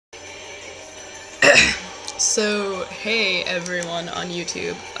So, hey everyone on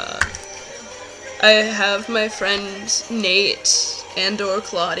YouTube. I have my friend Nate and or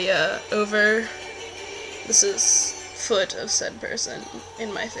Claudia over. This is foot of said person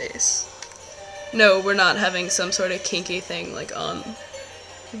in my face. No, we're not having some sort of kinky thing like on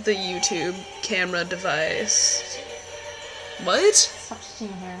the YouTube camera device. What? Stop touching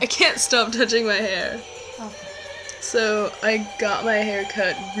your hair. I can't stop touching my hair. Okay. So, I got my hair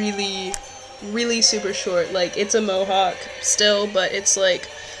cut really super short. Like, it's a mohawk still, but it's like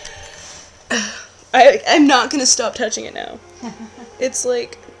I'm not gonna stop touching it now. It's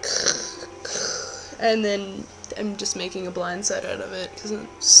like, and then I'm just making a blind side out of it because I'm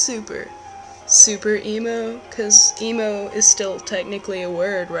super emo, because emo is still technically a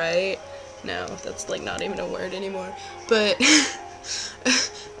word, right? No, that's like not even a word anymore, but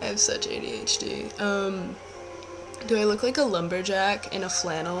I have such ADHD. Do I look like a lumberjack in a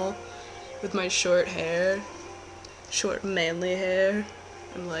flannel with my short hair? Short manly hair?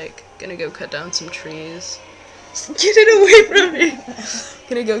 I'm like, gonna go cut down some trees. Get it away from me!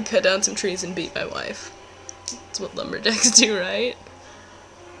 Gonna go cut down some trees and beat my wife. That's what lumberjacks do, right?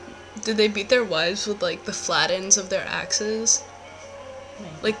 Do they beat their wives with like the flat ends of their axes?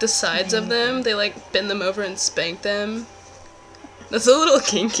 Like the sides of them? They like bend them over and spank them? That's a little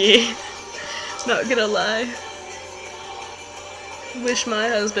kinky. Not gonna lie. Wish my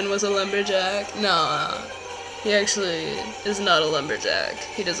husband was a lumberjack. Nah, he actually is not a lumberjack.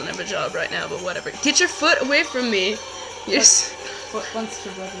 He doesn't have a job right now, but whatever. Get your foot away from me! What wants to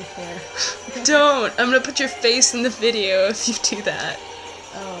rub your hair? Don't! I'm gonna put your face in the video if you do that.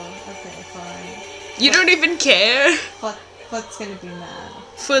 Oh, okay, fine. You don't even care? Foot's gonna be mad.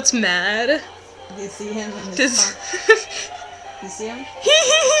 Foot's mad? Do you see him in his You see him?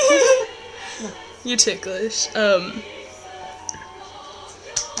 You ticklish.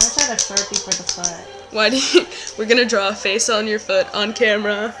 I wish I had a Sharpie for the foot. Why do you... We're gonna draw a face on your foot on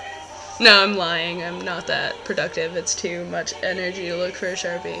camera. No, I'm lying. I'm not that productive. It's too much energy to look for a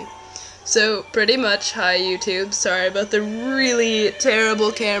Sharpie. So, pretty much, hi YouTube. Sorry about the really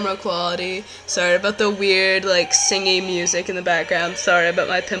terrible camera quality. Sorry about the weird, like, singing music in the background. Sorry about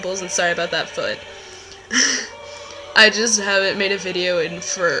my pimples, and sorry about that foot. I just haven't made a video in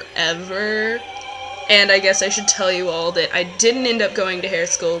forever. And I guess I should tell you all that I didn't end up going to hair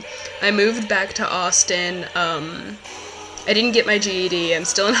school. I moved back to Austin. I didn't get my GED. I'm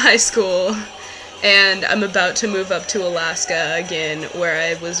still in high school. And I'm about to move up to Alaska again, where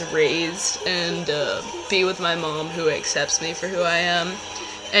I was raised, and be with my mom, who accepts me for who I am.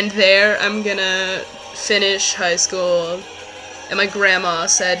 And there, I'm gonna finish high school. And my grandma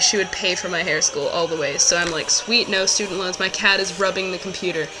said she would pay for my hair school all the way. So I'm like, sweet, no student loans. My cat is rubbing the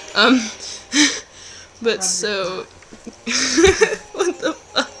computer. But so, what the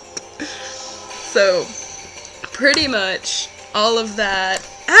fuck? So, pretty much, all of that,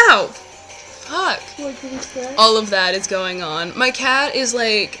 ow! Fuck! All of that is going on. My cat is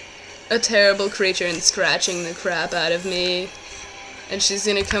like a terrible creature and scratching the crap out of me. And she's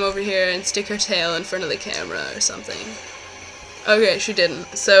gonna come over here and stick her tail in front of the camera or something. Okay, she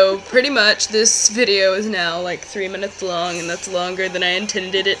didn't. So, pretty much, this video is now, like, 3 minutes long, and that's longer than I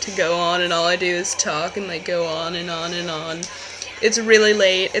intended it to go on, and all I do is talk and, like, go on and on and on. It's really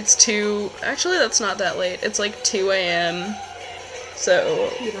late. It's actually, that's not that late. It's, like, 2 a.m.,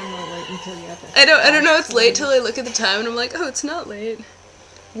 so... You don't know late until you have I don't know it's late till I look at the time, and I'm like, oh, it's not late.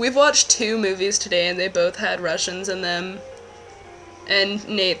 We've watched 2 movies today, and they both had Russians in them, and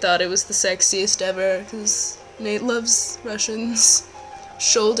Nate thought it was the sexiest ever, because... Nate loves Russians.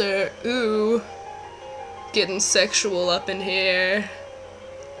 Shoulder, ooh. Getting sexual up in here.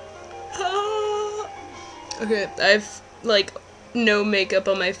 Ah. Okay, I've, like, no makeup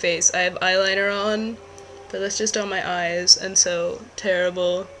on my face. I have eyeliner on, but that's just on my eyes, and so,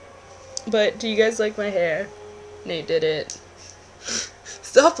 terrible. But, do you guys like my hair? Nate did it.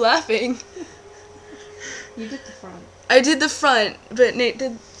 Stop laughing. You did the front. I did the front, but Nate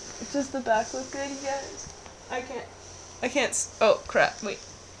did... Does the back look good, you guys? I can't, oh crap, wait,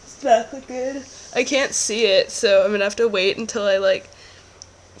 does the back look good? I can't see it, so I'm gonna have to wait until I, like,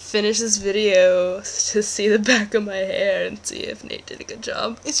 finish this video to see the back of my hair and see if Nate did a good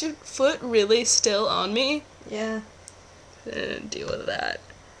job. Is your foot really still on me? Yeah. Deal with that.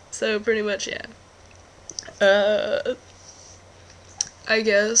 So, pretty much, yeah. I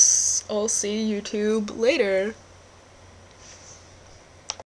guess I'll see YouTube later.